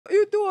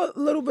you do a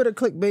little bit of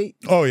clickbait.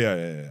 Oh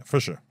yeah, for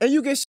sure. And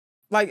you get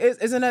like,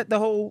 isn't that the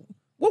whole?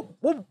 What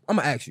I'm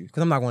gonna ask you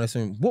because I'm not going to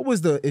assume. What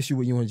was the issue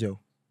with you and Joe?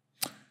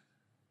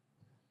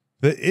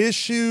 The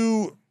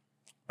issue,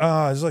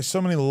 there's like so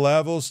many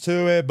levels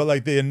to it, but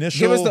like the initial,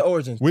 give us the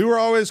origin. We were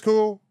always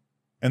cool,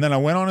 and then I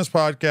went on his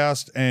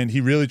podcast, and he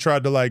really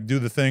tried to like do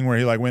the thing where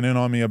he like went in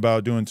on me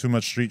about doing too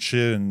much street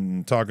shit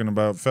and talking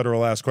about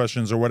federal ass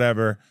questions or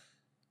whatever.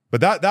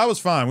 But that was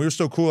fine. We were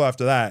still cool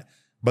after that.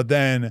 But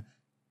then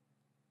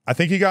I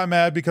think he got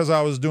mad because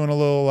I was doing a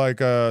little like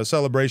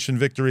celebration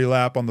victory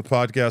lap on the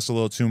podcast a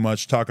little too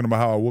much, talking about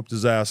how I whooped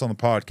his ass on the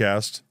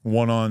podcast,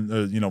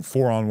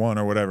 4-on-1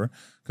 or whatever.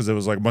 Because it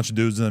was like a bunch of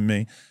dudes and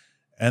me,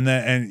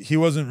 and he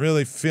wasn't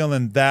really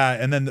feeling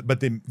that. And then, but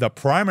the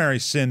primary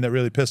sin that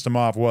really pissed him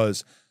off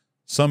was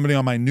somebody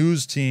on my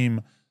news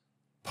team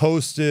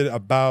posted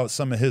about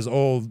some of his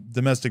old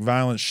domestic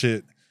violence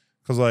shit.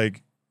 Because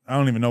like I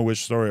don't even know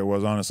which story it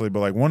was honestly,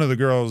 but like one of the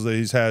girls that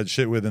he's had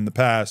shit with in the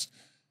past,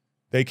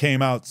 they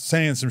came out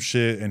saying some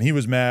shit, and he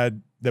was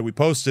mad that we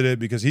posted it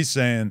because he's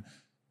saying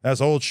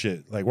that's old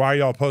shit. Like, why are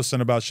y'all posting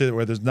about shit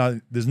where there's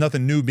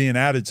nothing new being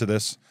added to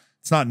this?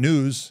 It's not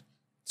news.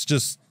 It's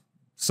just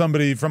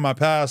somebody from my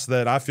past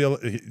that I feel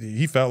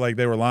he felt like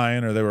they were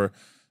lying or they were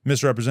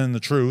misrepresenting the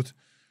truth.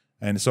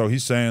 And so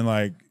he's saying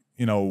like,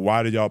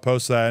 why did y'all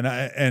post that?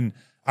 And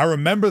I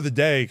remember the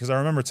day because I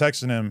remember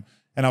texting him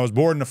and I was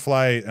boarding a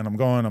flight and I'm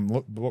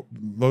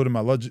loading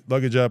my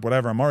luggage up,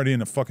 whatever. I'm already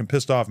in a fucking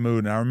pissed off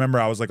mood. And I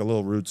remember I was like a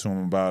little rude to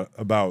him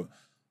about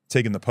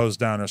taking the post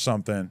down or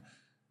something.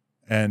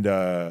 And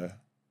I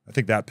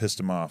think that pissed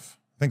him off.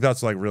 I think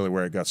that's like really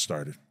where it got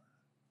started.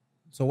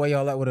 So where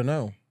y'all at with it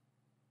now?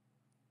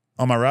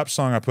 On my rap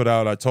song I put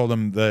out, I told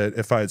him that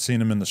if I had seen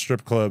him in the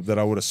strip club, that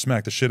I would have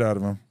smacked the shit out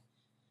of him.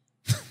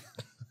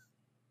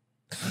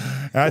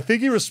 And I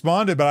think he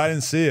responded, but I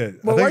didn't see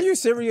it. But were you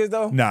serious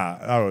though? Nah,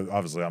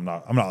 obviously I'm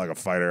not like a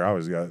fighter. I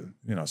always got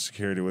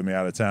security with me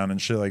out of town and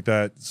shit like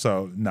that.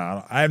 So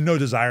nah, I have no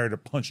desire to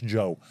punch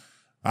Joe.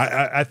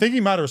 I think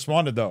he might have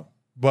responded though,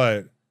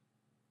 but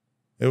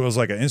it was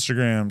like an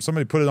Instagram.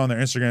 Somebody put it on their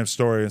Instagram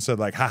story and said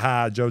like,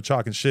 haha, Joe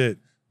talking shit.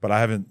 But I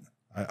haven't.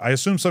 I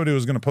assumed somebody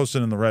was gonna post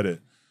it in the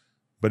Reddit.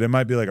 But it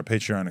might be like a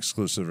Patreon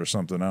exclusive or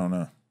something. I don't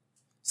know.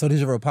 So did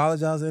you ever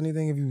apologize or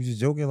anything if you were just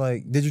joking?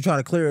 Like, did you try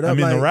to clear it up? I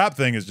mean, the rap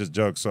thing is just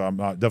jokes, so I'm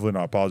definitely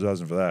not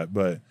apologizing for that.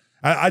 But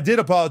I did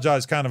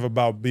apologize kind of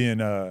about being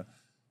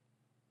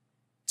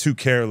too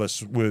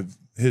careless with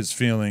his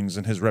feelings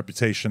and his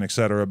reputation, et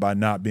cetera, by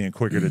not being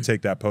quicker to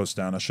take that post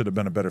down. I should have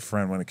been a better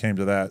friend when it came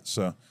to that.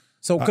 So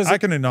I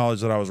can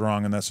acknowledge that I was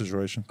wrong in that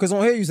situation. Because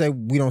on here you say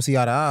we don't see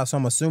eye to eye, so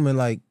I'm assuming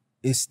like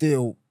it's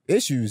still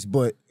issues,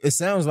 but it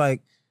sounds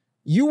like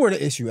you were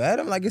the issue,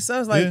 Adam. Like, it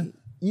sounds like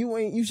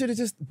you should have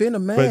just been a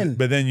man.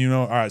 But then,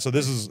 all right, so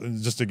this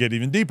is just to get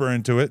even deeper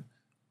into it.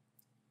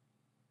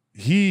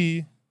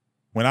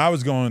 When I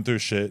was going through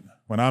shit,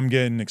 when I'm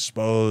getting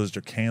exposed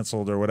or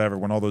canceled or whatever,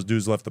 when all those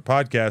dudes left the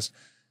podcast,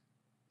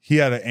 he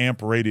had an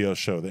AMP radio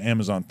show, the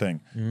Amazon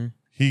thing. Mm-hmm.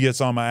 He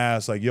gets on my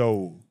ass like,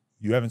 yo,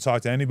 you haven't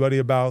talked to anybody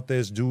about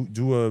this?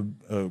 Do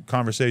a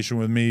conversation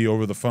with me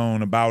over the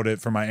phone about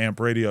it for my AMP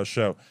radio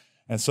show.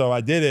 And so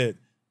I did it.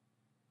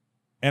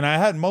 And I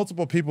had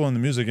multiple people in the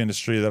music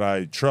industry that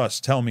I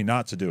trust tell me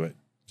not to do it.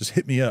 Just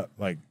hit me up.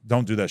 Like,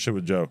 don't do that shit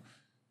with Joe.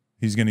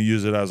 He's going to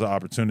use it as an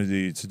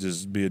opportunity to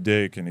just be a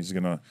dick, and it's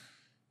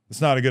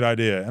not a good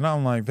idea. And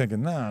I'm like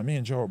thinking, nah, me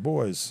and Joe are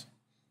boys.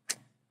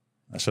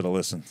 I should have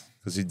listened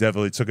because he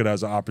definitely took it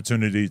as an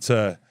opportunity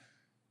to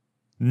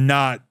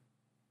not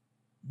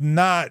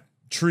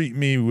treat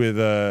me with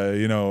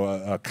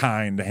a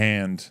kind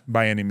hand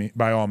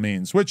by all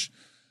means, which,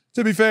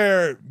 to be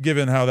fair,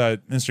 given how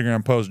that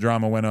Instagram post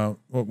drama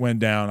went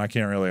down, I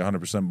can't really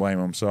 100% blame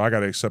him. So I got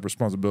to accept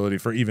responsibility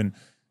for even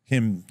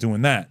him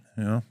doing that,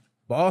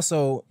 But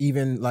also,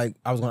 even like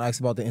I was going to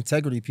ask about the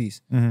integrity piece.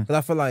 Because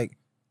I feel like,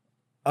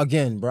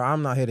 again, bro,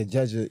 I'm not here to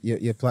judge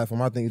your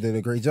platform. I think you did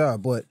a great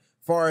job. But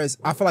far as,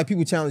 I feel like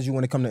people challenge you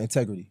when it comes to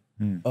integrity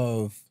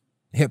of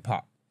hip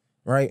hop,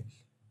 right?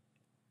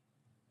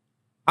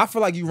 I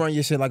feel like you run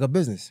your shit like a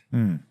business.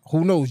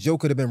 Who knows? Joe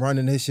could have been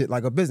running his shit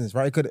like a business,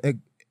 right?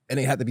 And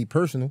it had to be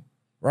personal,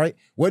 right?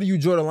 Where do you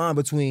draw the line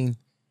between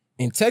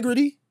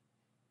integrity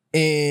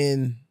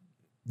and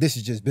this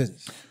is just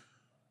business?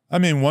 I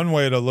mean, one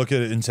way to look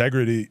at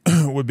integrity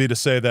would be to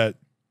say that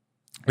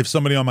if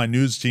somebody on my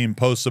news team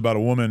posts about a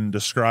woman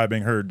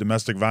describing her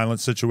domestic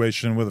violence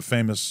situation with a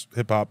famous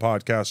hip-hop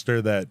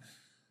podcaster, that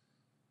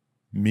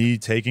me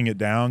taking it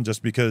down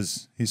just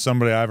because he's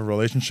somebody I have a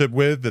relationship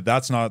with,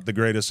 that's not the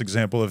greatest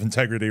example of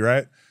integrity,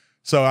 right?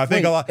 So I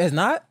think it's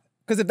not?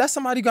 Because if that's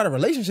somebody you got a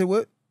relationship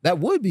with, that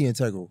would be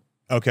integral.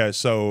 Okay,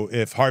 so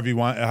if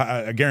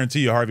I guarantee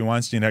you Harvey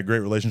Weinstein had great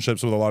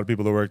relationships with a lot of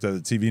people that worked at the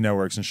TV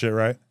networks and shit,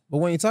 right? But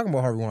when you're talking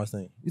about Harvey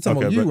Weinstein, you're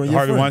talking about you and your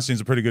Harvey friend. Weinstein's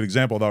a pretty good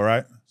example though,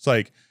 right? It's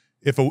like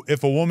if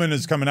a woman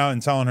is coming out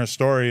and telling her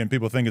story and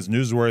people think it's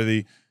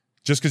newsworthy,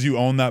 just because you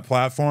own that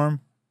platform,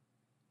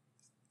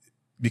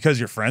 because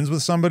you're friends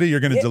with somebody,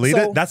 you're going to delete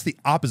it? That's the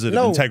opposite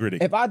of integrity.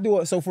 If I do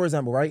it, so for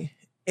example, right?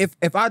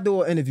 if I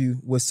do an interview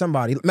with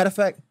somebody, matter of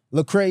fact,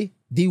 Lecrae,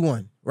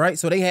 D1, right?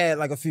 So they had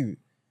like a feud.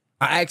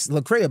 I asked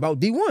Lecrae about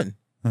D1.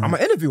 I'm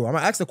gonna interview her. I'm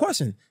gonna ask the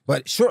question.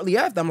 But shortly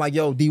after, I'm like,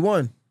 yo,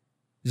 D1,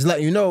 just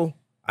letting you know,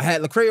 I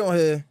had Lecrae on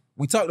here.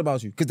 We talked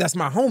about you because that's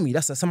my homie.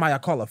 That's somebody I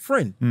call a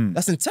friend.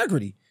 That's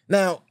integrity.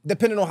 Now,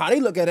 depending on how they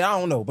look at it, I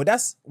don't know. But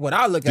that's what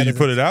I look at. Did you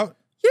put it out?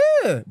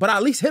 Yeah, but I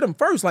at least hit him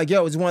first. Like,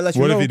 yo, just want to let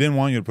you know. What if he didn't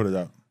want you to put it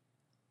out?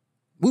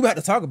 We would have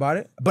to talk about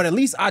it. But at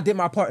least I did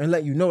my part and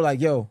let you know, like,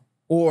 yo,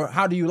 or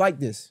how do you like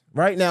this?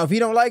 Right now, if he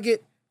don't like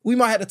it, we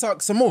might have to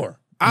talk some more.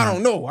 I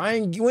don't know.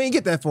 We ain't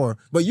get that far.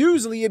 But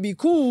usually it'd be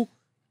cool.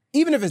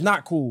 Even if it's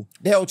not cool,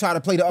 they'll try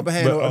to play the upper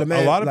hand or the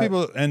man. A lot of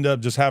people end up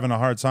just having a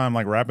hard time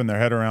like wrapping their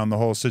head around the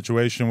whole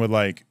situation with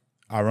like,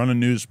 I run a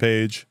news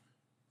page.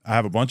 I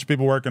have a bunch of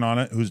people working on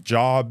it whose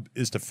job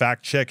is to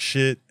fact check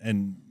shit.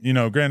 And, you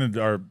know, granted,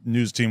 our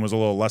news team was a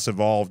little less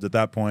evolved at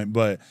that point.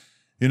 But,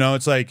 you know,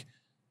 it's like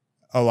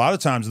a lot of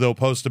times they'll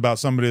post about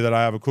somebody that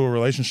I have a cool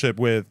relationship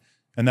with.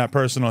 And that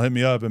person will hit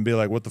me up and be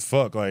like, what the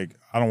fuck? Like,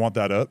 I don't want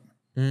that up.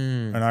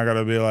 And I got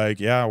to be like,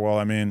 yeah, well,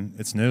 I mean,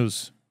 it's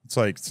news. It's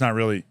like, it's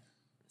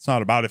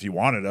not about if you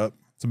want it up.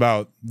 It's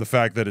about the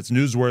fact that it's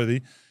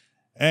newsworthy.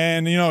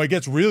 And, you know, it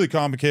gets really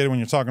complicated when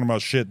you're talking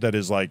about shit that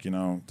is like, you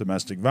know,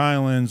 domestic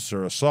violence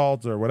or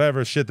assault or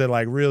whatever, shit that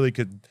like really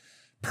could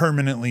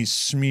permanently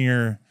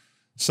smear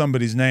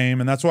somebody's name.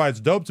 And that's why it's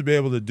dope to be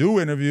able to do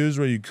interviews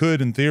where you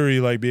could, in theory,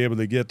 like be able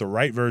to get the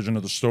right version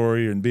of the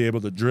story and be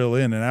able to drill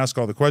in and ask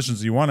all the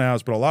questions you want to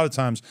ask. But a lot of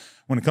times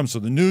when it comes to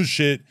the news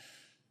shit,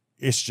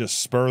 it's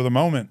just spur of the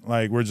moment.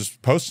 Like we're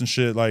just posting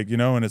shit, like, you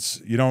know, and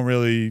it's, you don't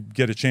really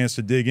get a chance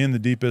to dig in the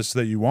deepest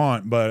that you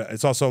want. But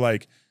it's also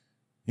like,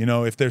 you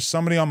know, if there's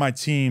somebody on my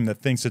team that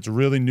thinks it's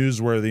really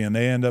newsworthy and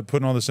they end up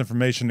putting all this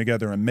information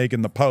together and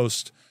making the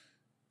post,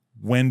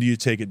 when do you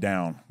take it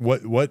down?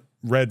 What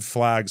red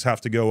flags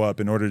have to go up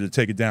in order to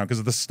take it down?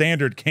 Because the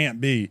standard can't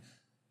be,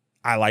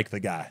 I like the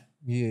guy.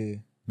 Yeah.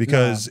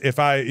 Because if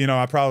I, you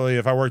know,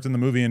 if I worked in the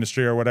movie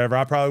industry or whatever,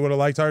 I probably would have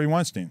liked Harvey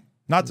Weinstein.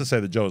 Not to say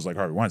that Joe's like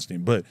Harvey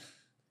Weinstein, but,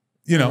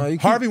 you know,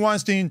 Harvey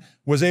Weinstein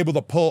was able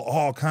to pull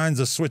all kinds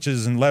of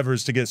switches and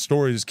levers to get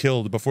stories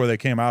killed before they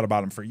came out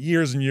about him for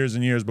years and years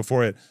and years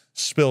before it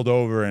spilled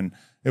over and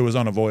it was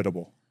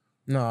unavoidable.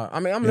 No, I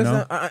mean, I'm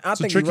listening. I think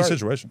it's a tricky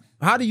situation.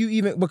 How do you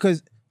even,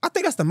 because I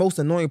think that's the most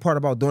annoying part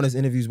about doing these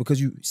interviews, because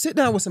you sit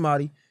down with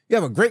somebody, you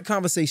have a great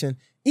conversation,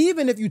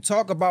 even if you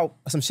talk about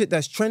some shit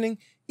that's trending,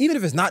 even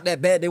if it's not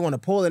that bad, they want to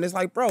pull it. And it's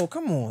like, bro,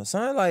 come on,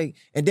 son. Like,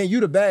 and then you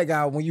the bad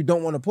guy when you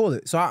don't want to pull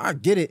it. So I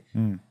get it.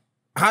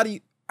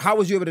 How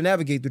was you able to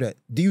navigate through that?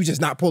 Do you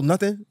just not pull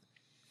nothing?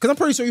 Because I'm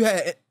pretty sure you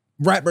had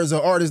rappers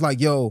or artists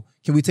like, yo,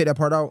 can we take that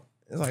part out?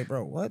 It's like,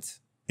 bro, what?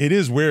 It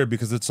is weird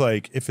because it's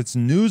like, if it's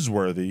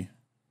newsworthy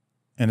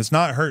and it's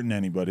not hurting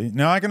anybody.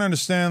 Now I can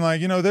understand,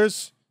 like, you know,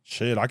 there's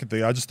shit, I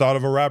just thought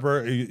of a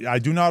rapper. I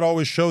do not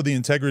always show the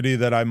integrity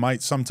that I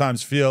might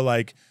sometimes feel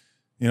like,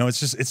 you know,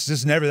 it's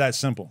just never that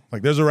simple.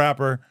 Like there's a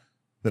rapper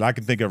that I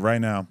can think of right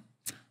now,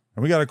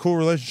 and we got a cool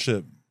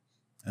relationship.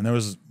 And there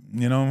was,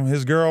 you know,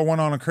 his girl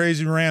went on a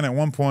crazy rant at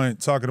one point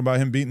talking about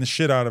him beating the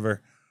shit out of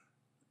her.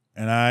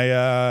 And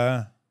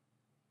I,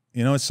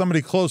 you know, it's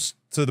somebody close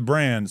to the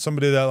brand,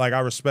 somebody that like I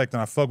respect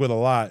and I fuck with a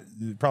lot.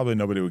 Probably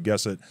nobody would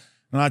guess it.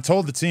 And I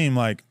told the team,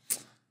 like,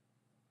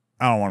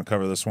 I don't want to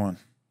cover this one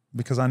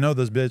because I know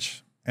this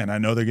bitch and I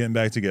know they're getting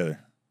back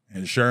together.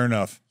 And sure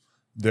enough,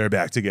 they're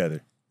back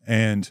together.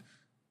 And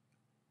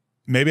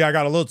maybe I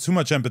got a little too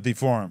much empathy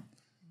for him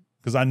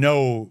because I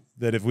know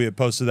that if we had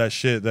posted that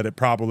shit, that it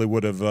probably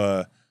would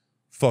have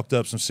fucked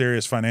up some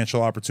serious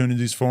financial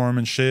opportunities for him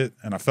and shit.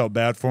 And I felt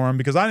bad for him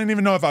because I didn't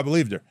even know if I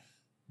believed her.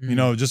 You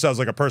know, just as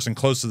like a person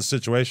close to the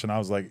situation, I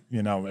was like,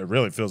 you know, it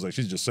really feels like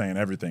she's just saying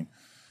everything.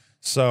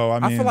 So, I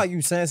mean, I feel like you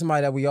saying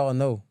somebody that we all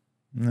know.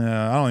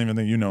 Yeah, I don't even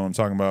think you know what I'm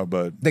talking about,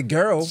 but the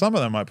girl, some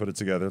of them might put it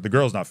together. The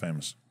girl's not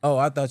famous. Oh,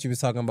 I thought you was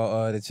talking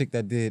about the chick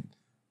that did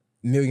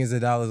millions of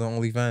dollars on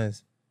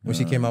OnlyFans when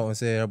she came out and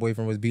said her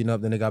boyfriend was beaten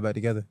up, then they got back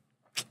together.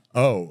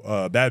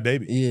 Oh, Bad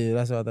Baby. Yeah,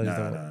 that's what I thought you were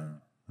talking about.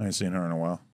 I ain't seen her in a while.